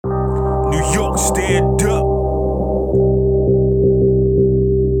Stand up.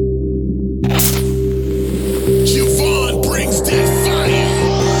 Javon brings that fire.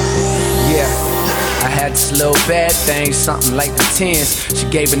 Yeah, I had this little bad thing, something like the tens. She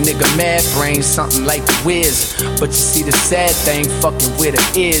gave a nigga mad brains, something like the Wiz. But you see the sad thing, fucking with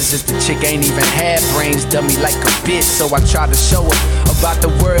her is the chick ain't even had brains, dummy like a bitch. So I tried to show her about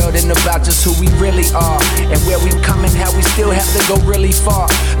the world and about just who we really are, and where we coming, how we still have to go really far.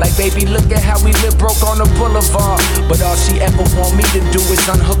 Like, baby, look at how we live broke on the boulevard. But all she ever want me to do is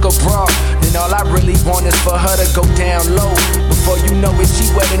unhook a bra. Then all I really want is for her to go down low. Before you know it, she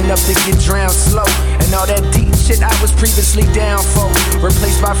wet enough to get drowned slow. And all that deep shit I was previously down for,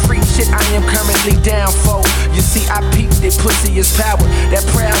 replaced by free shit I am currently down for. You see, I peeped it, pussy is power. That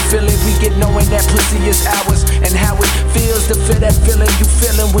proud feeling we get knowing that pussy is ours. And how it feels to feel that feeling you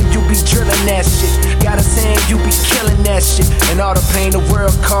feeling when you be drilling that shit. Got her saying you be killing that shit. And all the pain the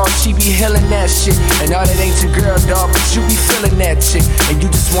world caused, she be healing that shit. And all that ain't your girl, dog, but you be feeling that chick. And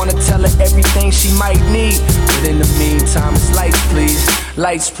you just wanna tell her everything she might need. But in the meantime, it's lights, please.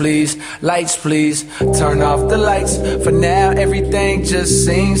 Lights, please. Lights, please. Turn off the lights. For now, everything just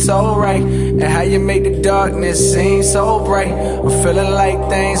seems so right. And how you make the darkness seem so bright. I'm feeling like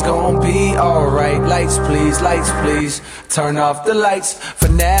things gon' be alright. Lights, please. Lights, please. Turn off the lights. For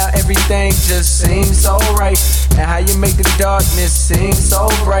now, everything just seems so right. And how you make the darkness seem so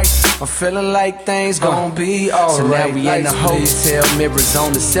bright. I'm feeling like things gon' be alright. So now we in the hotel, mirrors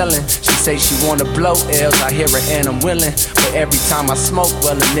on the ceiling. She say she wanna blow L's, I hear her and I'm willing. But every time I smoke,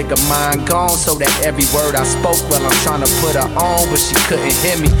 well, a nigga mind gone. So that every word I spoke, well, I'm tryna put her on, but she couldn't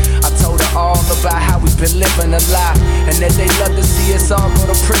hear me. I told her all about how we been living a lie, and that they love to see us all go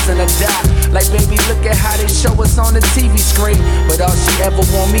to prison or die. Like, baby, look at how they show us on the TV screen. But all she ever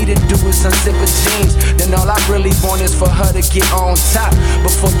want me to do is unzip her jeans. Then all I really want is for her to get on top.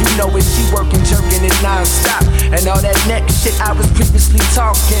 Before you know it, she working, jerking it non-stop. And all that neck shit I was previously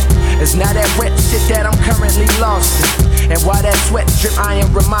talking is now that wet shit that I'm currently lost in. And while that sweat drip, I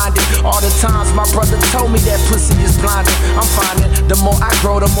am reminded all the times my brother told me that pussy is blinded. I'm finding the more I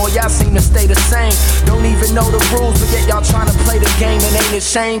grow, the more y'all seem to stay the same. Don't even know the rules, but yet y'all trying to play the game. And ain't it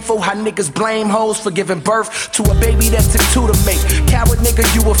shameful how niggas blame hoes for giving birth to a baby that took two to make? Coward nigga,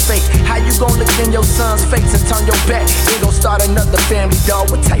 you a fake. How you gon' look in your son's face and turn your back? Then gon' start another family,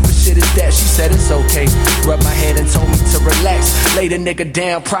 dog. What type of shit is that? She said it's okay. Rubbed my head and told me to relax. Laid a nigga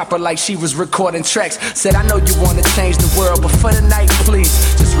down proper like she was recording tracks. Said, I know you wanna change the world, but for the night, please,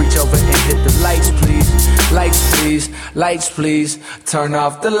 just reach over and hit the lights, please. Lights, please. Lights, please. Turn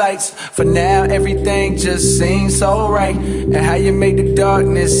off the lights. For now, everything just seems so right. And how you make the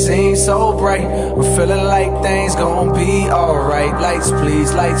darkness seem so bright. I'm feeling like things gon' be alright. Lights,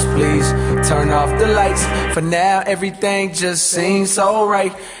 please. Lights, please. Turn off the lights. For now, everything just seems so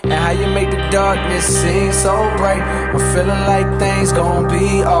right. And how you make the darkness seem so bright. I'm feeling like things gon'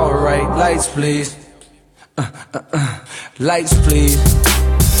 be alright. Lights, please. Lights, please.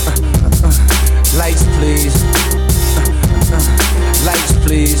 Lights, please.